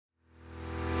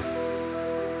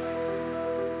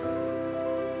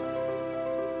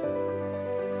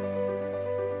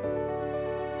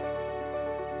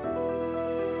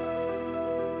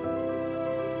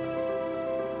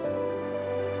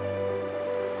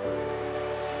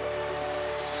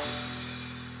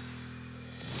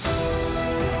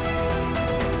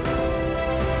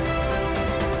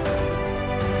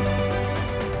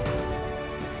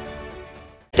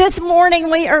This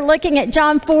morning we are looking at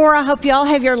John 4. I hope you all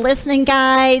have your listening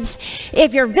guides.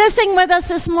 If you're visiting with us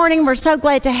this morning, we're so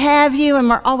glad to have you, and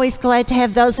we're always glad to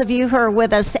have those of you who are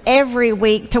with us every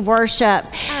week to worship.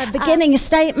 Beginning a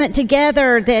statement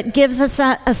together that gives us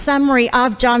a summary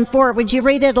of John 4. Would you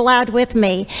read it aloud with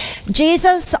me?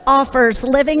 Jesus offers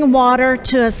living water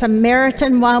to a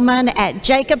Samaritan woman at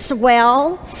Jacob's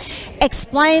well,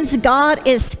 explains God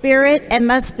is spirit and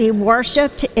must be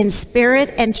worshiped in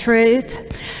spirit and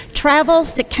truth,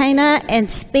 travels to Cana and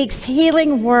speaks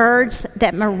healing words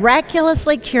that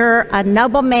miraculously cure a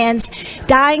nobleman's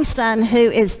dying son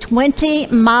who is 20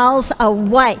 miles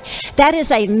away. That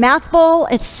is a mouthful.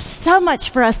 It's so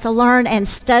much for us to learn and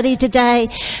study today.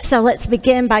 So let's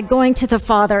begin by going to the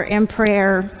Father in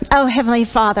prayer. Oh, Heavenly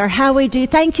Father, how we do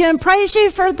thank you and praise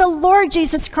you for the Lord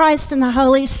Jesus Christ and the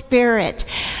Holy Spirit.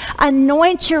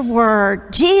 Anoint your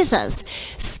word. Jesus,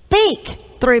 speak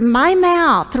through my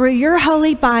mouth, through your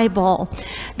holy Bible,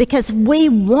 because we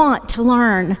want to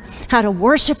learn how to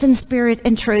worship in spirit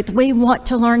and truth. We want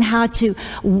to learn how to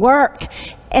work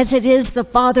as it is the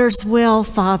Father's will,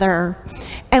 Father.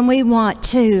 And we want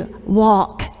to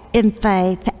walk in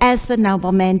faith as the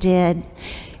nobleman did.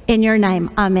 In your name,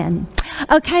 amen.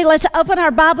 Okay, let's open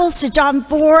our Bibles to John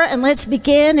 4, and let's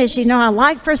begin, as you know I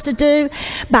like for us to do,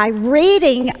 by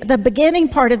reading the beginning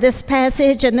part of this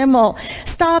passage, and then we'll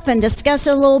stop and discuss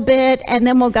it a little bit, and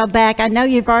then we'll go back. I know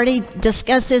you've already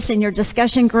discussed this in your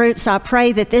discussion group, so I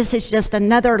pray that this is just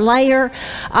another layer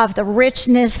of the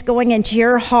richness going into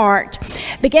your heart.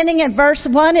 Beginning in verse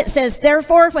 1, it says,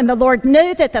 "Therefore, when the Lord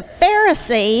knew that the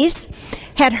Pharisees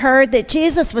had heard that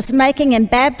Jesus was making and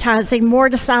baptizing more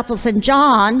disciples than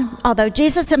John, although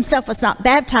Jesus himself was not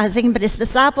baptizing, but his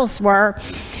disciples were,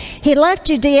 he left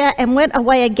Judea and went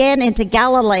away again into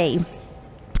Galilee."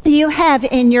 You have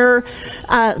in your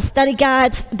study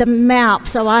guides the map,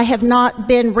 so I have not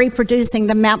been reproducing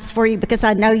the maps for you because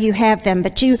I know you have them,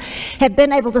 but you have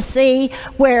been able to see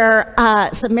where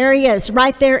Samaria is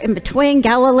right there in between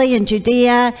Galilee and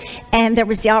Judea, and there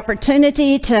was the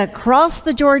opportunity to cross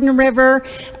the Jordan River,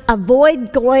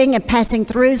 avoid going and passing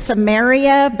through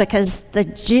Samaria because the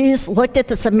Jews looked at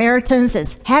the Samaritans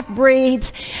as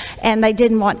half-breeds and they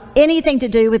didn't want anything to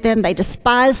do with them. They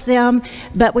despised them.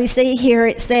 But we see here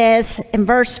it says in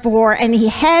verse 4, and he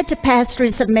had to pass through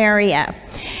Samaria.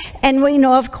 And we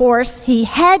know, of course, he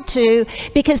had to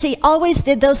because he always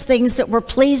did those things that were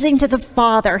pleasing to the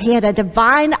Father. He had a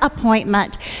divine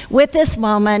appointment with this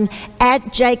woman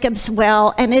at Jacob's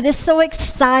well, and it is so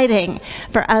exciting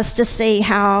for us to see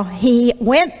how he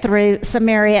went through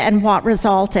Samaria and what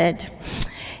resulted.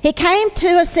 He came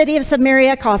to a city of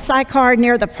Samaria called Sychar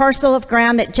near the parcel of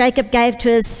ground that Jacob gave to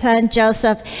his son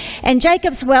Joseph, and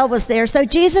Jacob's well was there. So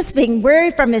Jesus, being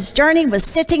weary from his journey, was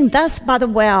sitting thus by the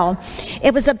well.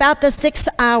 It was about the 6th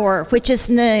hour, which is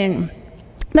noon.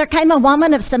 There came a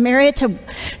woman of Samaria to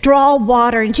draw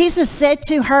water, and Jesus said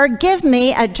to her, "Give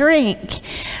me a drink."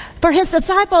 For his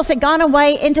disciples had gone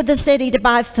away into the city to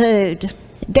buy food.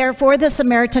 Therefore the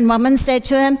Samaritan woman said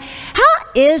to him, "How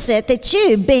is it that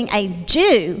you, being a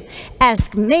Jew,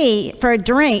 ask me for a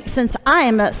drink, since I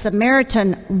am a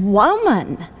Samaritan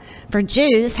woman?" For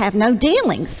Jews have no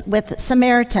dealings with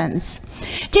Samaritans.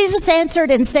 Jesus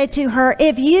answered and said to her,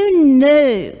 "If you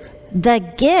knew the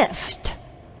gift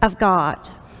of God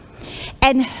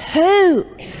and who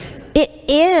it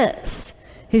is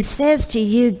who says to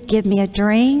you, 'Give me a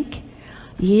drink,'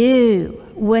 you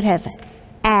would have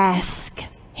asked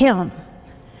him,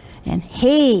 and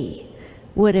he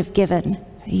would have given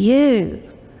you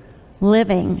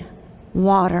living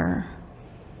water."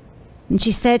 And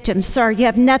she said to him, "Sir, you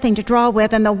have nothing to draw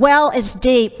with, and the well is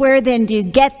deep. Where then do you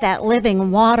get that living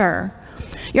water?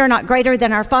 You're not greater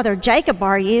than our father Jacob,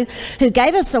 are you, who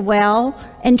gave us a well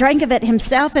and drank of it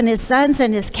himself and his sons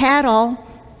and his cattle?"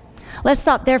 Let's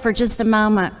stop there for just a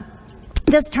moment.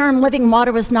 This term living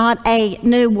water was not a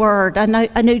new word,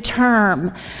 a new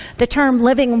term. The term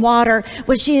living water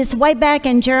was used way back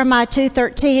in Jeremiah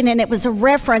 2:13, and it was a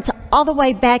reference all the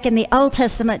way back in the Old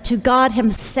Testament to God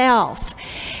himself.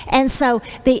 And so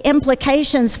the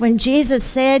implications when Jesus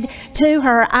said to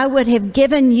her, "I would have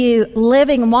given you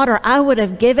living water, I would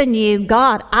have given you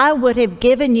God, I would have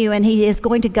given you," and he is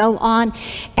going to go on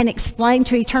and explain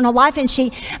to eternal life. And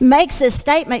she makes this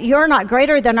statement, "You're not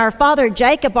greater than our father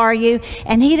Jacob, are you?"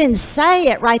 And he didn't say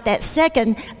it right that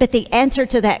second, but the answer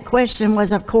to that question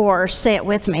was, of course, say it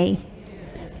with me,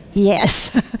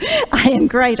 yes, I am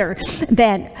greater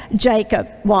than Jacob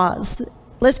was.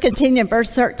 Let's continue in verse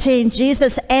 13.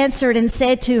 Jesus answered and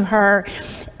said to her,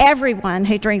 "Everyone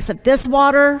who drinks of this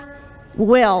water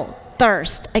will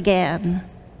thirst again.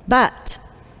 But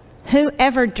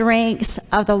Whoever drinks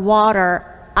of the water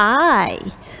I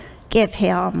give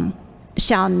him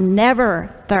shall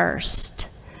never thirst,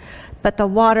 but the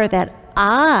water that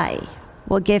I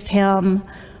will give him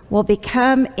will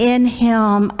become in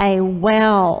him a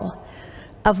well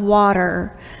of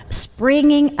water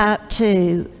springing up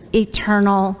to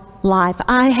eternal life.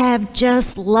 I have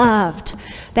just loved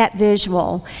that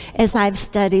visual as I've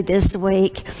studied this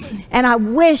week. And I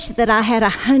wish that I had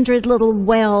 100 little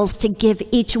wells to give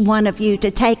each one of you to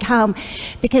take home,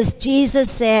 because Jesus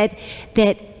said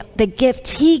that the gift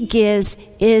he gives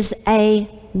is a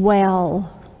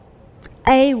well.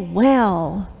 A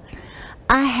well.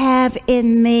 I have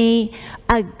in me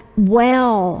a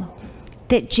well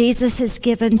that Jesus has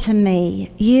given to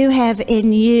me. You have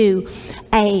in you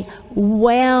a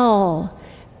well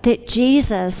that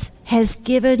Jesus has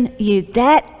given you.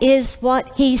 That is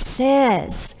what he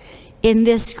says in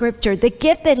this scripture. The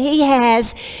gift that he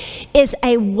has is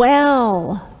a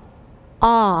well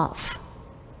of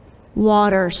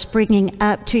water springing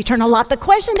up to eternal life. The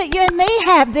question that you and me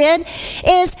have then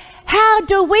is, how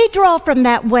do we draw from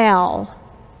that well?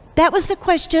 That was the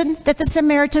question that the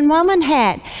Samaritan woman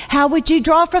had. How would you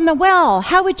draw from the well?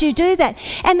 How would you do that?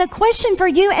 And the question for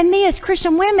you and me as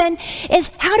Christian women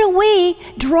is, how do we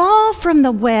draw from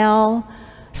the well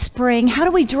spring? How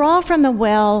do we draw from the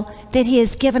well that he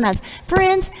has given us?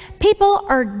 Friends, people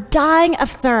are dying of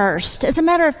thirst. As a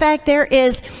matter of fact, there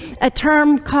is a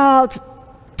term called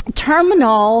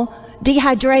terminal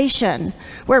dehydration,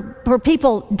 where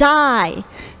people die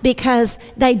because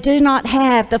they do not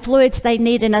have the fluids they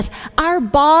need in us. Our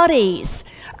bodies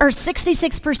are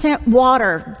 66%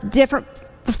 water. Different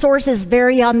sources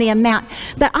vary on the amount,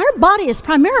 but our body is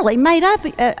primarily made up,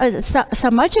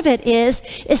 so much of it is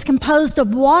composed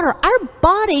of water. Our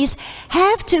bodies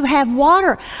have to have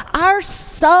water. Our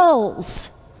souls,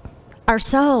 our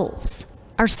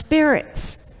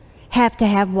spirits have to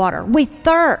have water. We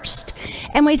thirst.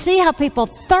 And we see how people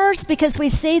thirst because we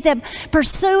see them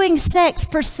pursuing sex,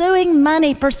 pursuing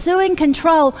money, pursuing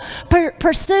control,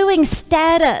 pursuing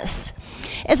status.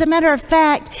 As a matter of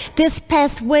fact, this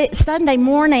past week, Sunday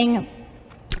morning,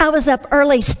 I was up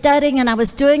early studying, and I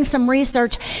was doing some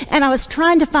research, and I was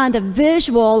trying to find a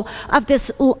visual of this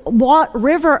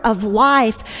river of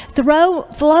life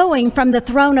flowing from the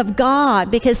throne of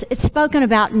God, because it's spoken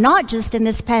about not just in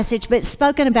this passage, but it's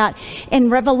spoken about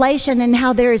in Revelation, and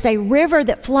how there is a river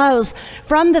that flows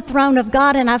from the throne of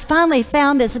God. And I finally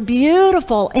found this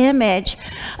beautiful image,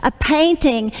 a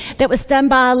painting that was done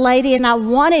by a lady, and I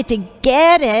wanted to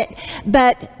get it,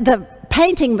 but the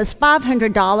painting was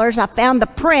 $500. I found the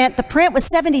print. The print was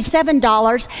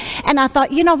 $77. And I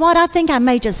thought, you know what? I think I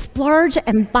may just splurge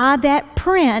and buy that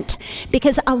print,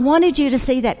 because I wanted you to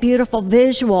see that beautiful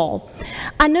visual.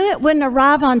 I knew it wouldn't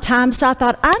arrive on time, so I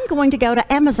thought, I'm going to go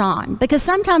to Amazon, because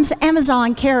sometimes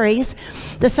Amazon carries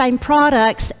the same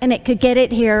products and it could get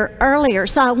it here earlier.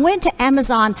 So I went to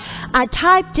Amazon. I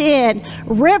typed in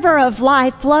River of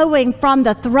Life flowing from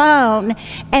the throne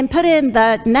and put in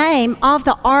the name of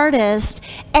the artist.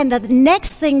 And the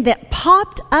next thing that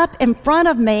popped up in front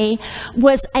of me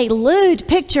was a lewd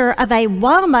picture of a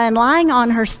woman lying on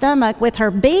her stomach with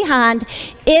her behind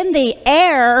in the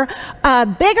air,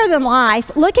 bigger than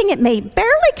life, looking at me,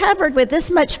 barely covered with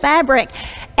this much fabric.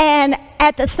 And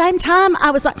at the same time, I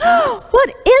was like, oh,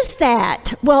 what is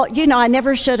that? Well, I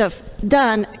never should have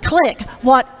done click,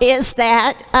 what is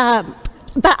that?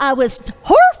 But I was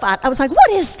horrified. I was like,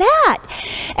 what is that?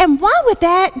 And what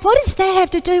does that have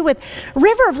to do with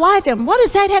River of Life? And what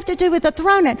does that have to do with the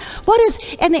throne? And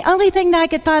the only thing that I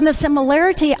could find the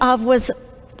similarity of was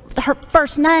her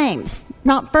first names,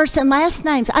 not first and last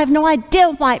names. I have no idea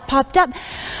why it popped up.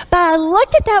 But I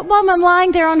looked at that woman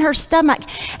lying there on her stomach,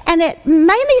 and it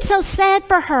made me so sad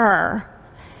for her.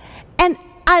 And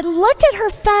I looked at her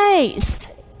face.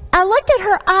 I looked at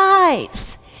her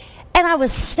eyes. And I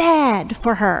was sad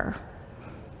for her.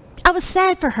 I was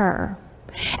sad for her.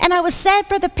 And I was sad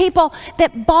for the people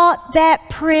that bought that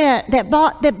print, that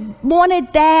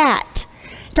wanted that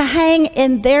to hang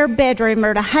in their bedroom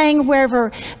or to hang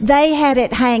wherever they had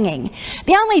it hanging.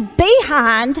 The only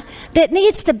behind that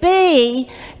needs to be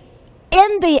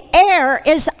in the air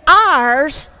is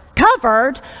ours,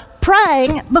 covered,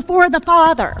 praying before the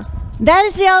Father. That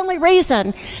is the only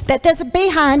reason that this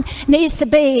behind needs to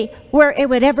be where it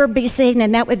would ever be seen,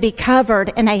 and that would be covered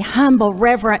in a humble,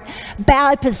 reverent,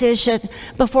 bowed position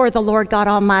before the Lord God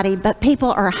Almighty. But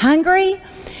people are hungry,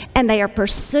 and they are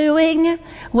pursuing,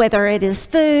 whether it is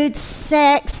food,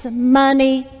 sex,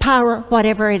 money, power,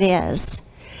 whatever it is.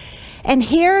 And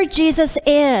here Jesus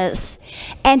is,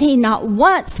 and he not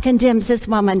once condemns this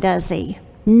woman, does he?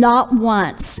 Not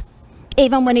once.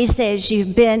 Even when he says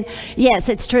you've been, yes,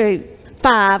 it's true,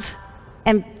 5,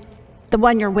 and the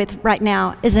one you're with right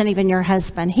now isn't even your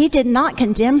husband. He did not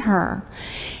condemn her.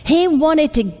 He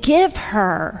wanted to give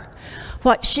her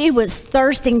what she was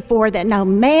thirsting for, that no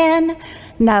man,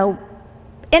 no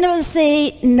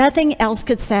intimacy, nothing else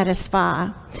could satisfy.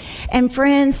 And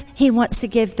friends, he wants to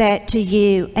give that to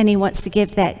you, and he wants to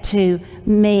give that to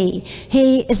me.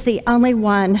 He is the only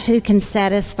one who can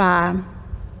satisfy.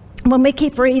 When we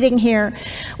keep reading here,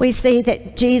 we see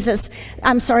that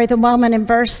the woman in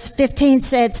verse 15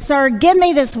 said, "Sir, give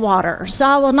me this water, so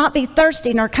I will not be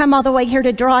thirsty nor come all the way here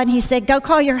to draw." And he said, "Go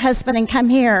call your husband and come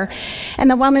here." And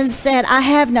the woman said, "I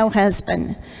have no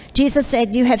husband." Jesus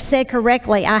said, "You have said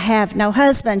correctly, I have no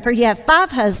husband, for you have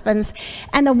 5 husbands,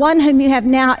 and the one whom you have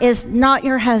now is not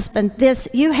your husband. This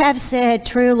you have said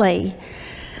truly."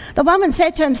 The woman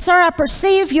said to him, "Sir, I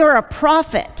perceive you're a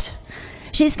prophet."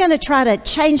 She's going to try to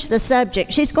change the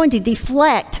subject. She's going to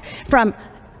deflect from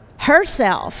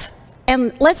herself.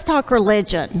 And let's talk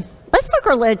religion. Let's talk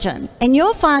religion. And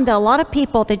you'll find that a lot of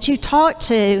people that you talk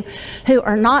to who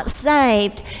are not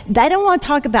saved, they don't want to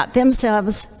talk about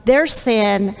themselves, their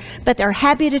sin, but they're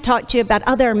happy to talk to you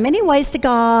about, there are many ways to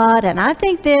God, and I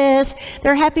think this.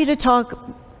 They're happy to talk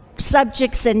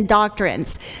subjects and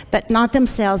doctrines, but not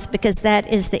themselves, because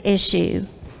that is the issue.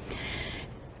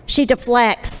 She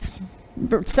deflects,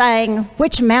 saying,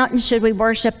 "Which mountain should we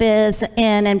worship in?"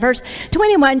 And in verse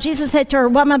 21, Jesus said to her,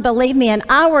 "Woman, believe me, an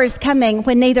hour is coming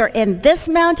when neither in this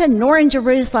mountain nor in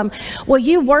Jerusalem will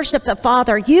you worship the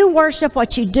Father. You worship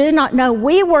what you do not know.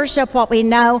 We worship what we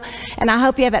know." And I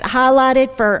hope you have it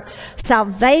highlighted, for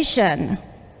salvation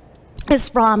is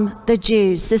from the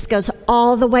Jews. This goes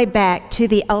all the way back to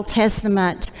the Old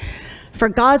Testament. For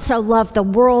God so loved the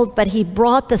world, but he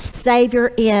brought the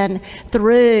Savior in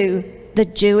through the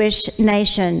Jewish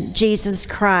nation, Jesus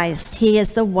Christ. He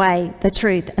is the way, the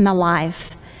truth, and the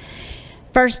life.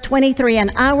 Verse 23,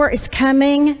 "An hour is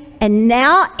coming, and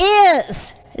now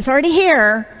is," it's already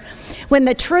here, "when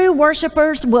the true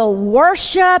worshipers will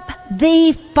worship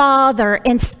the Father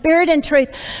in spirit and truth.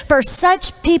 For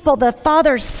such people, the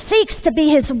Father seeks to be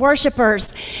his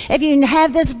worshipers." If you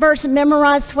have this verse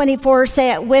memorized, 24,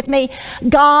 say it with me.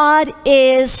 God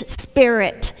is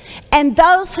spirit, and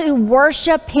those who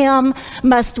worship him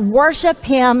must worship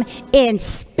him in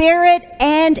spirit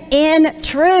and in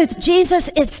truth. Jesus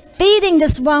is feeding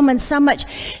this woman so much.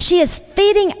 She is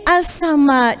feeding us so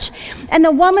much. And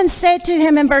the woman said to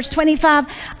him in verse 25,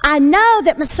 "I know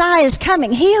that Messiah is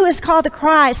coming, he who is called the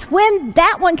Christ. When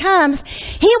that one comes,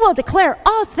 he will declare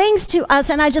all things to us."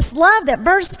 And I just love that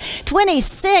verse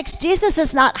 26, Jesus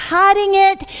is not hiding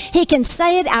it. He can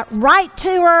say it outright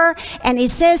to her. And he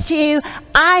says to you,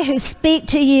 "I who speak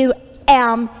to you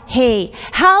am he."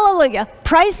 Hallelujah.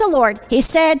 Praise the Lord. He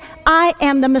said, "I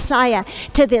am the Messiah,"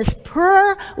 to this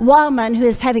poor woman who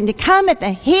is having to come at the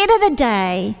heat of the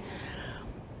day.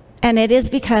 And it is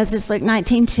because, as Luke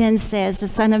 19:10 says, the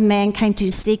Son of Man came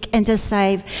to seek and to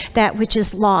save that which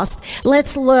is lost.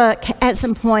 Let's look at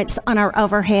some points on our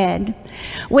overhead.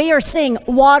 We are seeing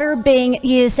water being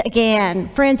used again.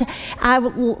 Friends, I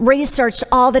research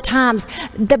all the times.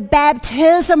 The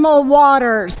baptismal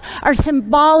waters are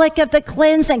symbolic of the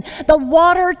cleansing. The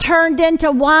water turned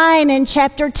into wine in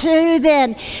chapter 2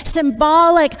 then,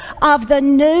 symbolic of the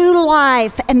new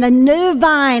life and the new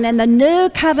vine and the new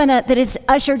covenant that is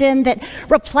ushered in, that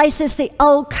replaces the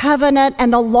old covenant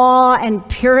and the law and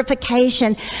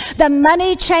purification. The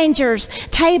money changers,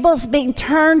 tables being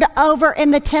turned over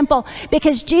in the temple,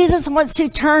 because Jesus wants to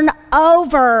turn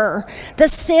over the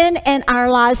sin in our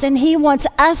lives, and he wants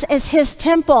us as his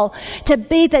temple to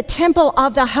be the temple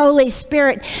of the Holy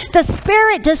Spirit. The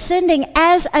Spirit descending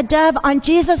as a dove on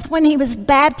Jesus when he was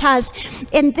baptized.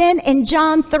 And then in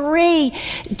John 3,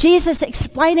 Jesus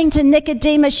explaining to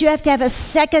Nicodemus, you have to have a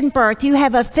second birth. You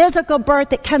have a physical birth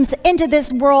that comes into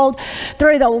this world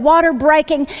through the water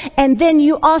breaking, and then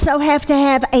you also have to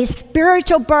have a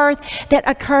spiritual birth that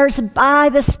occurs by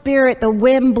the Spirit. The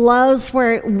wind blows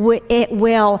where it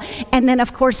will. And then,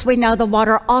 of course, we know the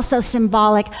water also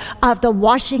symbolic of the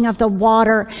washing of the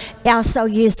water, also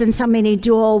used in so many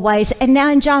dual ways. And now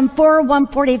in John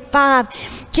 4:145,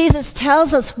 Jesus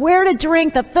tells us where to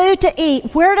drink, the food to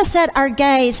eat, where to set our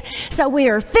gaze, so we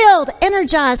are filled,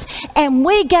 energized, and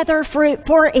we gather fruit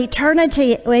for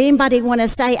eternity. Anybody want to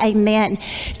say amen?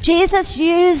 Jesus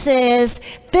uses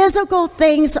physical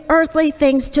things, earthly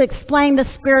things, to explain the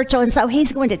spiritual. And so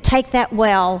he's going to take that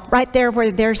well right there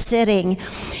where they're sitting,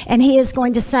 and he is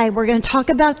going to say, we're going to talk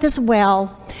about this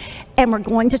well, and we're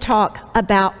going to talk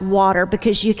about water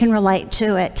because you can relate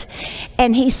to it.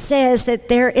 And he says that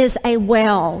there is a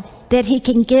well that he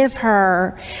can give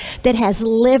her that has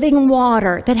living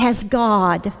water, that has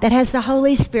God, that has the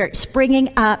Holy Spirit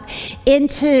springing up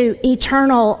into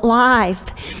eternal life.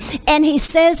 And he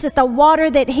says that the water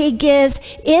that he gives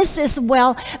is this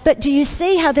well. But do you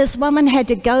see how this woman had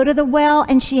to go to the well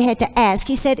and she had to ask?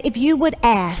 He said, if you would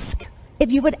ask.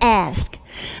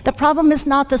 The problem is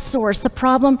not the source. The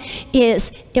problem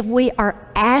is if we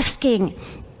are asking.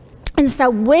 And so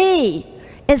we,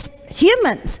 as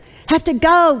humans, have to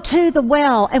go to the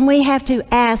well and we have to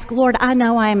ask, Lord, I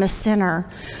know I am a sinner.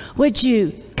 Would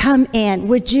you come in?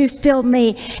 Would you fill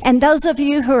me? And those of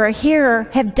you who are here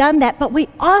have done that. But we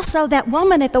also, that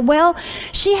woman at the well,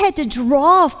 she had to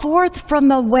draw forth from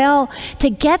the well to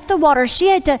get the water. She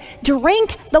had to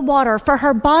drink the water for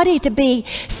her body to be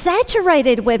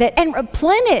saturated with it and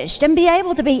replenished and be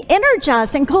able to be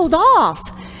energized and cooled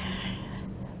off.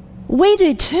 We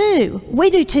do too. We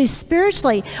do too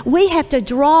spiritually. We have to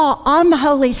draw on the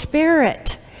Holy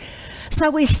Spirit.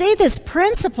 So we see this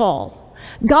principle.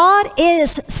 God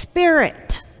is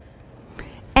spirit,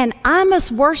 and I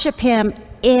must worship him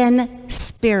in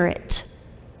spirit.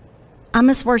 I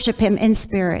must worship him in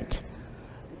spirit.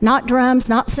 Not drums,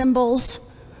 not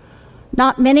cymbals,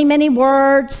 not many, many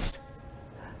words.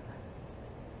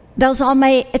 Those all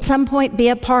may at some point be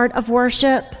a part of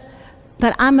worship,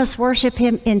 but I must worship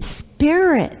him in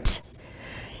spirit.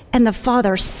 And the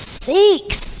Father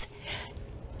seeks.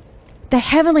 The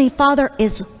Heavenly Father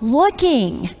is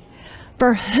looking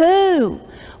for who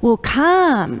will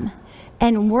come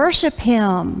and worship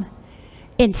him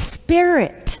in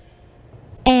spirit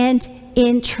and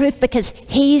in truth, because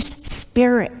he's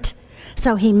spirit.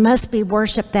 So he must be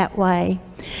worshiped that way.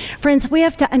 Friends, we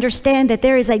have to understand that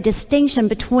there is a distinction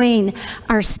between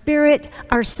our spirit,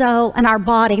 our soul, and our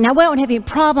body. Now, we don't have any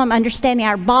problem understanding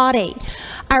our body.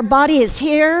 Our body is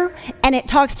here, and it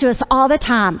talks to us all the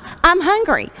time. I'm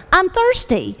hungry. I'm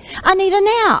thirsty. I need a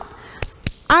nap.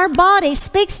 Our body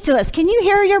speaks to us. Can you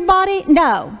hear your body?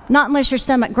 No, not unless your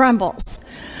stomach grumbles.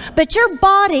 But your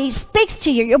body speaks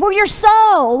to you. Well, your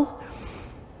soul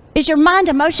is your mind,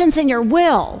 emotions, and your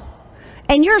will.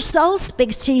 And your soul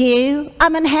speaks to you.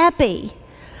 I'm unhappy.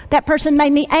 That person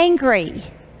made me angry.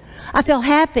 I feel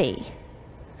happy.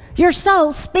 Your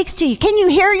soul speaks to you. Can you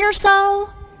hear your soul?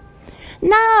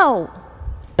 No.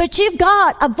 But you've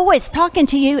got a voice talking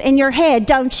to you in your head,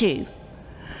 don't you?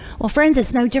 Well, friends,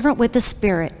 it's no different with the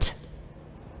Spirit.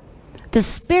 The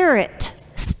Spirit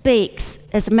speaks.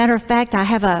 As a matter of fact, I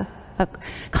have a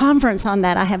conference on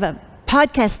that. I have a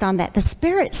podcast on that. The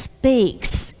Spirit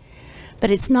speaks, but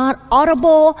it's not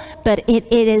audible, but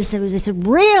it is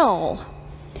real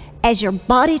as your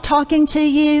body talking to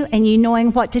you and you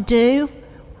knowing what to do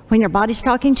when your body's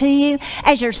talking to you,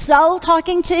 as your soul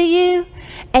talking to you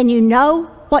and you know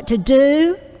what to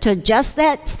do to adjust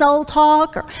that soul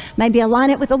talk or maybe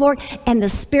align it with the Lord and the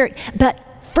Spirit. But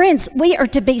friends, we are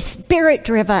to be Spirit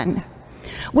driven.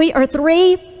 We are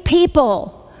three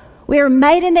people. We are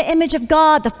made in the image of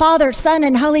God, the Father, Son,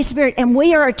 and Holy Spirit, and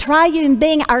we are a triune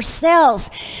being ourselves,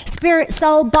 spirit,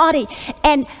 soul, body.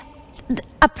 And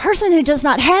a person who does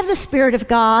not have the Spirit of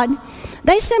God,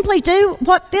 they simply do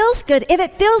what feels good. If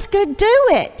it feels good, do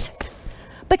it.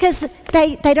 Because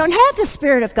they don't have the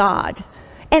Spirit of God.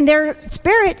 And their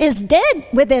spirit is dead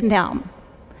within them.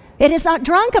 It is not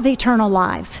drunk of eternal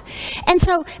life. And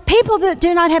so people that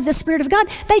do not have the Spirit of God,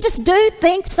 they just do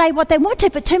think, say what they want to,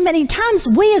 but too many times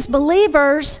we as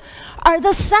believers are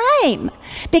the same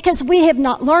because we have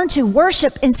not learned to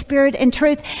worship in spirit and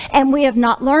truth, and we have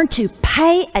not learned to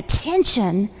pay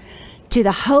attention to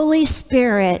the Holy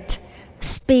Spirit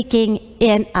speaking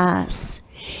in us.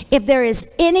 If there is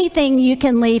anything you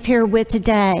can leave here with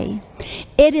today,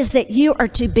 it is that you are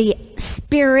to be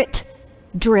spirit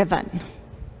driven,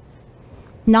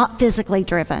 not physically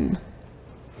driven,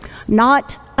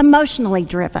 not emotionally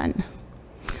driven,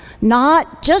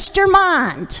 not just your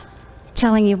mind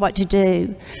telling you what to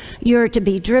do. You're to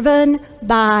be driven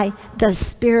by the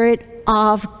Spirit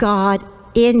of God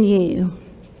in you.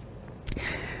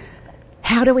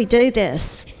 How do we do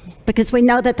this? Because we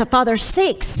know that the Father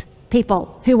seeks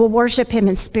people who will worship him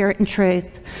in spirit and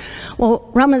truth. Well,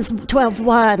 Romans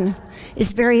 12:1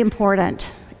 is very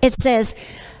important. It says,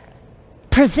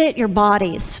 present your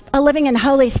bodies a living and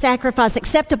holy sacrifice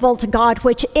acceptable to God,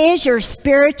 which is your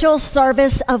spiritual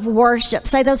service of worship.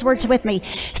 Say those words with me.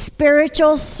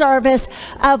 Spiritual service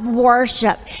of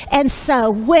worship. And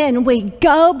so when we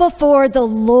go before the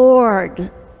Lord,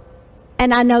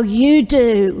 and I know you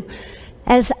do,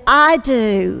 as I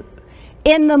do,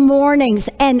 in the mornings,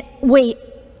 and we,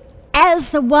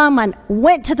 as the woman,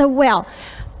 went to the well,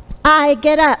 I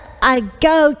get up, I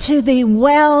go to the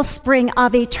wellspring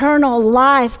of eternal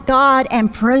life, God,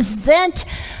 and present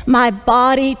my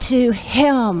body to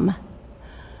Him.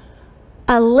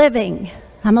 A living,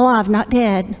 I'm alive, not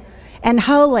dead, and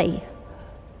holy,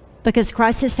 because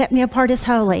Christ has set me apart as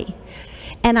holy.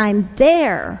 And I'm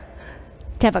there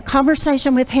to have a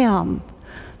conversation with Him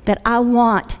that I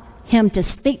want Him to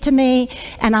speak to me,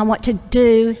 and I want to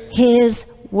do His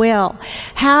will.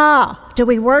 How do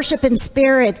we worship in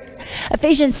spirit?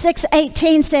 Ephesians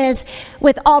 6:18 says,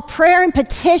 with all prayer and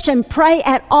petition, pray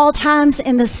at all times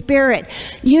in the Spirit.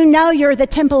 You know you're the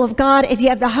temple of God if you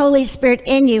have the Holy Spirit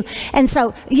in you. And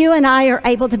so you and I are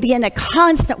able to be in a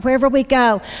constant wherever we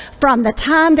go, from the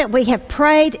time that we have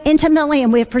prayed intimately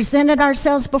and we have presented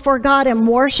ourselves before God and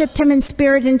worshiped Him in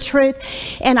spirit and truth,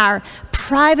 in our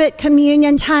private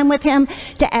communion time with Him,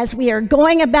 to as we are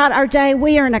going about our day,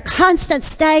 we are in a constant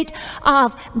state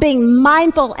of being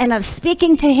mindful and of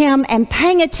speaking to Him and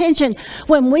paying attention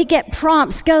when we get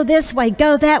prompts. Go this way,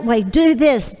 go that way, do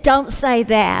this, don't say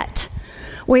that.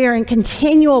 We are in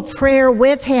continual prayer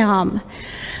with Him.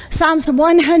 Psalms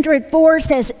 104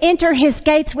 says, enter His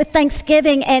gates with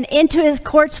thanksgiving and into His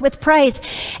courts with praise.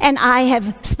 And I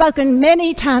have spoken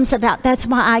many times about that's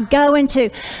why I go into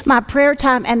my prayer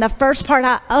time. And the first part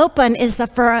I open is the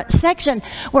first section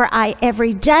where I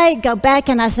every day go back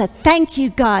and I say, thank you,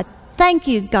 God. Thank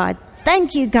you, God.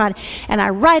 Thank you, God. And I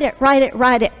write it.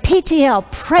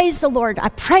 PTL, praise the Lord. I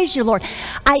praise you, Lord.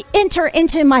 I enter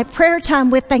into my prayer time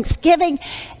with thanksgiving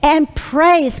and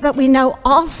praise. But we know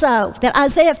also that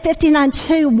Isaiah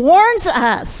 59:2 warns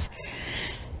us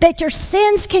that your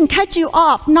sins can cut you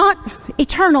off, not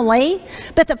eternally,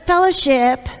 but the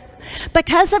fellowship.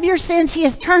 Because of your sins, He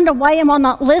has turned away and will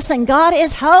not listen. God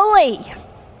is holy.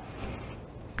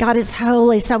 God is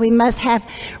holy, so we must have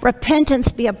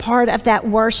repentance be a part of that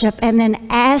worship, and then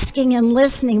asking and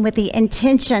listening with the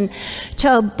intention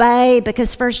to obey,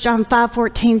 because 1 John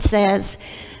 5:14 says,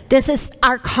 this is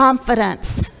our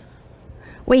confidence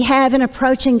we have in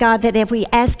approaching God, that if we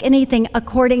ask anything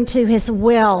according to His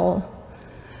will,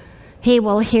 He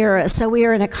will hear us. So we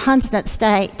are in a constant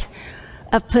state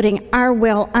of putting our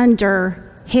will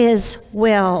under His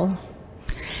will.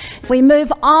 If we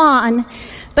move on,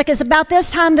 because about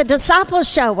this time the disciples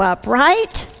show up,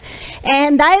 right?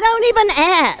 And they don't even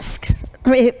ask,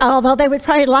 although they would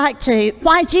probably like to,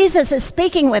 why Jesus is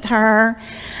speaking with her.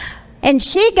 And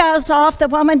she goes off, the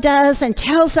woman does, and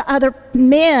tells the other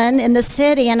men in the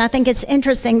city. And I think it's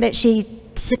interesting that she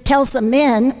tells the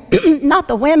men, not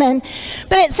the women,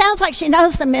 but it sounds like she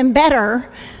knows the men better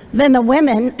than the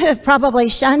women who have probably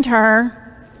shunned her.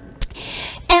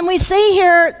 And we see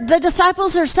here the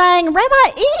disciples are saying,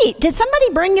 Rabbi, eat. Did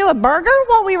somebody bring you a burger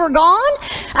while we were gone?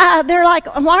 They're like,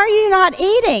 why are you not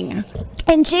eating?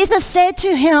 And Jesus said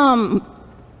to him,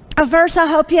 a verse I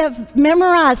hope you have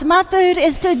memorized, my food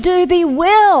is to do the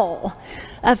will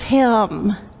of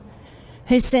Him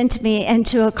who sent me and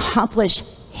to accomplish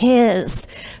His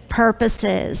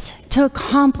purposes, to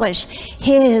accomplish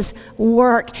His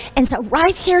work. And so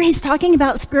right here He's talking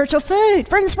about spiritual food.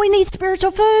 Friends, we need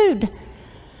spiritual food.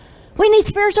 We need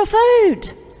spiritual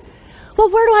food.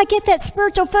 Well, where do I get that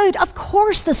spiritual food? Of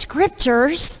course, the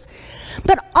scriptures,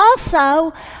 but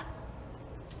also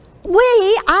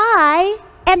I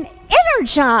am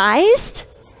energized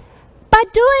by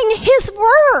doing His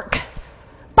work,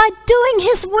 by doing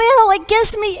His will. It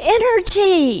gives me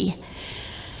energy.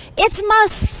 It's my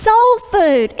soul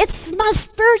food. It's my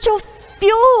spiritual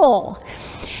fuel.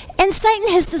 And Satan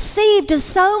has deceived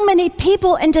so many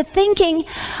people into thinking,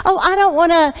 oh, I don't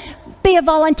want to be a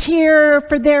volunteer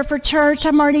for church.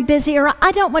 I'm already busy. Or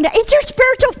I don't want to. It's your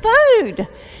spiritual food.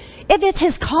 If it's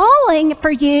His calling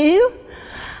for you.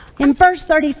 In verse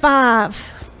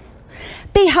 35,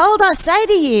 behold, I say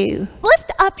to you,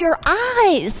 lift up your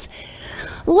eyes.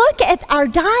 Look at our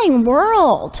dying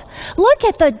world. Look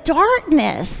at the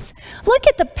darkness. Look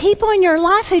at the people in your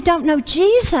life who don't know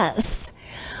Jesus.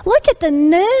 Look at the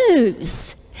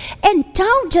news. And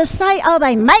don't just say, oh,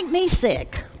 they make me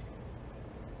sick.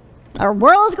 Our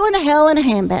world's going to hell in a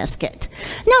handbasket.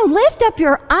 No, lift up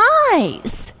your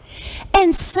eyes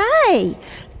and say,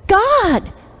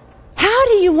 God, how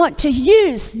do you want to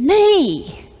use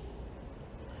me?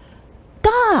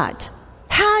 God,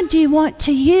 how do you want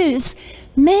to use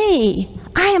me?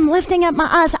 I am lifting up my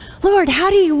eyes. Lord,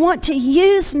 how do you want to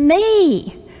use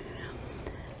me?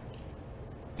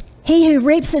 He who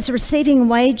reaps is receiving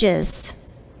wages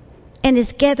and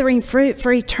is gathering fruit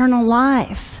for eternal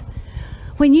life.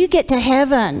 When you get to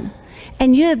heaven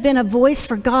and you have been a voice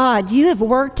for God. You have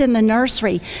worked in the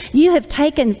nursery. You have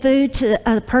taken food to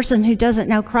a person who doesn't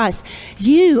know Christ.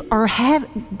 You are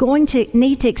going to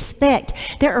need to expect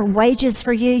there are wages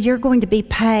for you. You're going to be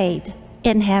paid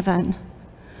in heaven.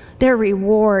 There are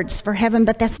rewards for heaven,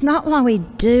 but that's not why we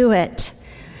do it.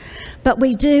 But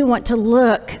we do want to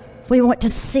look. We want to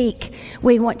seek.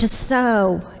 We want to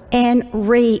sow and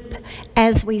reap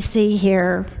as we see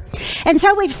here. And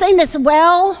so we've seen this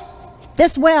well,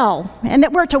 and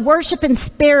that we're to worship in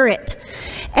spirit.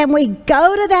 And we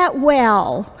go to that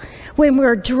well when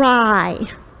we're dry.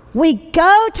 We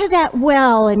go to that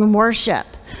well and worship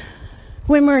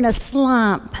when we're in a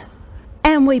slump,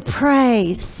 and we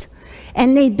praise,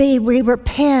 and need be, we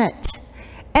repent,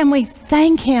 and we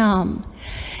thank Him.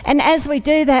 And as we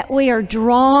do that, we are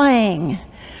drawing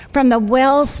from the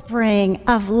wellspring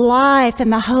of life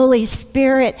and the Holy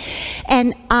Spirit,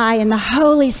 and I and the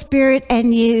Holy Spirit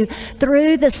and you,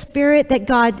 through the Spirit that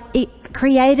God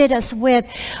created us with,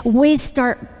 it will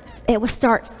start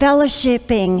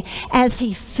fellowshipping as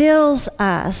He fills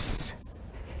us.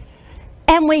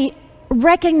 And we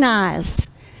recognize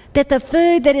that the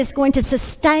food that is going to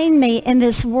sustain me in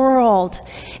this world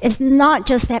is not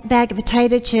just that bag of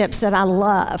potato chips that I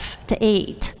love to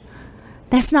eat.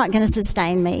 That's not going to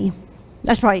sustain me.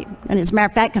 That's probably, and as a matter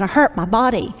of fact, going to hurt my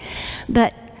body.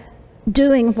 But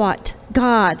doing what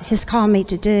God has called me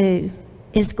to do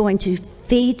is going to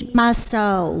feed my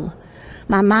soul,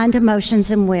 my mind, emotions,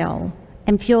 and will,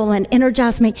 and fuel and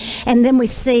energize me. And then we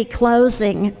see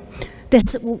closing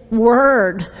this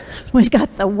word. We've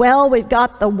got the well, we've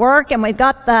got the work, and we've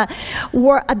got the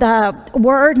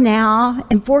word now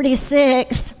in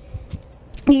 46.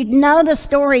 You know the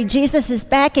story. Jesus is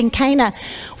back in Cana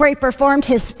where He performed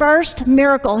His first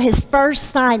miracle, His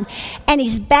first sign. And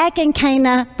He's back in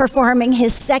Cana performing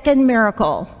His second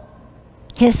miracle,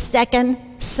 His second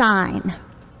sign.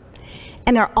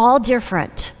 And they're all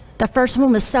different. The first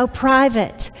one was so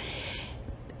private,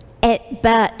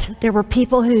 but there were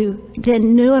people who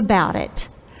then knew about it.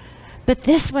 But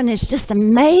this one is just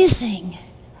amazing.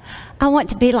 I want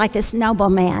to be like this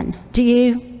nobleman. Do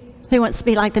you? Who wants to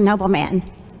be like the nobleman?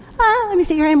 Let me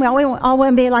see your hand. We all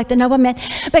want to be like the nobleman.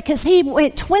 Because he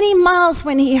went 20 miles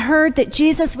when he heard that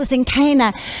Jesus was in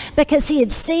Cana, because he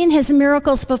had seen His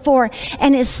miracles before,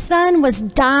 and his son was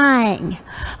dying.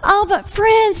 Oh, but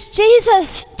friends,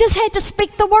 Jesus just had to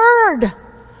speak the word,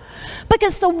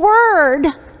 because the word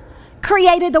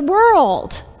created the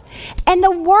world, and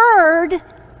the word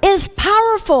is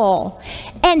powerful,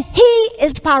 and He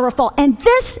is powerful, and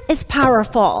this is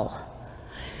powerful.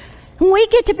 We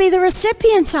get to be the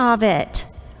recipients of it.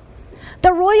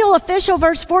 The royal official,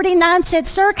 verse 49, said,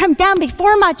 "Sir, come down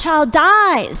before my child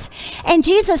dies." And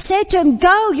Jesus said to him,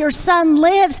 "Go, your son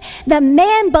lives." The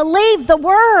man believed the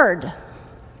word.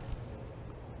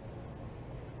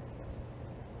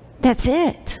 That's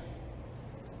it.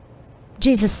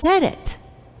 Jesus said it.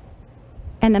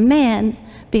 And the man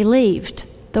believed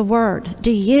the word.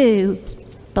 Do you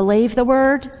believe the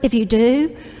word? If you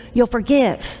do, you'll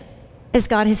forgive as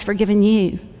God has forgiven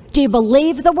you. Do you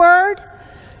believe the word?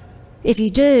 If you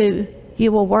do,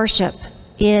 you will worship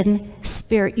in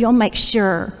spirit. You'll make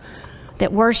sure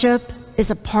that worship is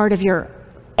a part of your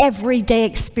everyday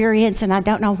experience, and I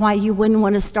don't know why you wouldn't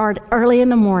want to start early in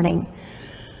the morning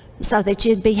so that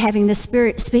you'd be having the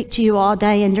Spirit speak to you all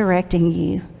day and directing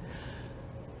you.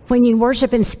 When you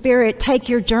worship in spirit, take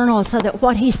your journal so that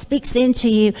what He speaks into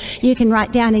you, you can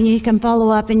write down and you can follow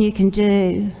up and you can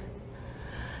do.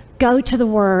 Go to the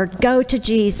Word, go to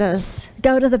Jesus,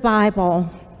 go to the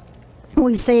Bible.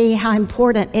 We see how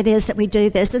important it is that we do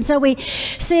this. And so we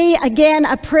see again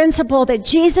a principle that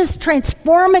Jesus'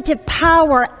 transformative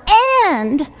power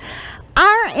and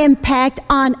our impact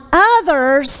on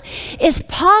others is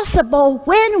possible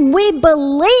when we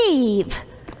believe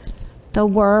the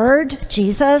Word,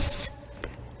 Jesus,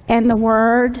 and the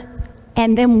Word,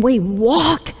 and then we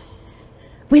walk.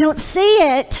 We don't see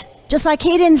it, just like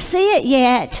He didn't see it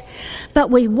yet, but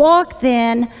we walk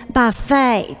then by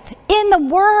faith in the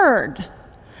word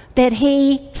that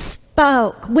He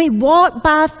spoke. We walk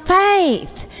by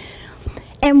faith.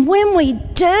 And when we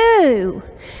do,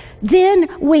 then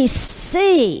we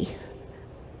see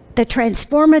the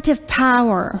transformative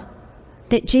power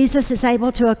that Jesus is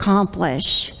able to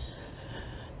accomplish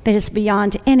that is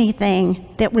beyond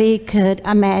anything that we could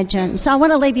imagine. So I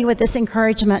want to leave you with this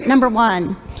encouragement. Number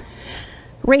one,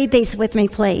 read these with me,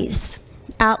 please,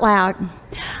 out loud.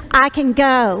 I can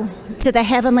go to the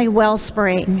heavenly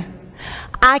wellspring.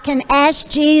 I can ask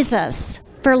Jesus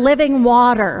for living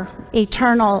water,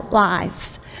 eternal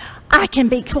life. I can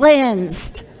be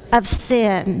cleansed of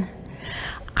sin.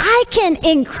 I can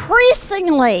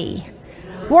increasingly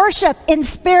worship in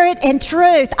spirit and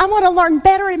truth. I want to learn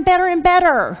better and better and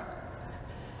better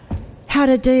how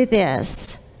to do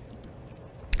this.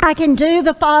 I can do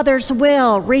the Father's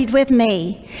will. Read with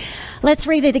me. Let's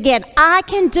read it again. I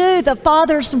can do the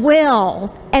Father's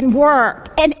will and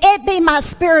work, and it be my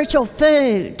spiritual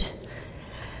food.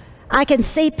 I can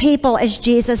see people as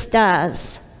Jesus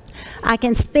does. I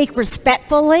can speak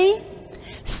respectfully,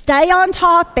 stay on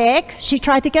topic. She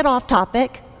tried to get off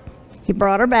topic. He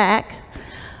brought her back.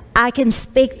 I can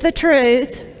speak the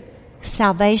truth.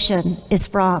 Salvation is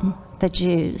from the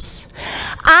Jews.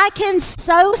 I can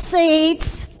sow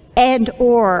seeds and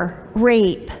or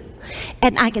reap.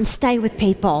 And I can stay with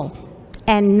people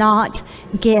and not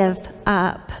give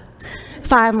up.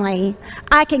 Finally,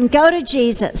 I can go to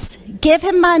Jesus, give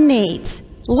him my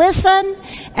needs, listen,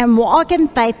 and walk in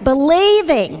faith,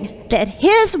 believing that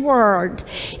his word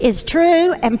is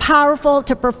true and powerful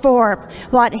to perform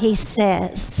what he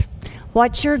says.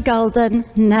 What's your golden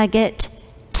nugget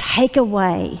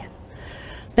takeaway?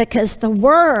 Because the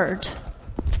word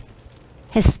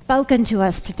has spoken to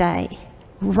us today.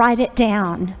 Write it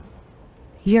down.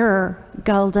 Your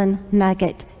golden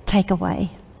nugget takeaway.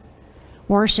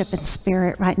 Worship in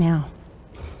spirit right now.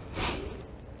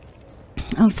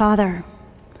 Oh, Father,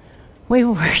 we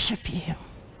worship you.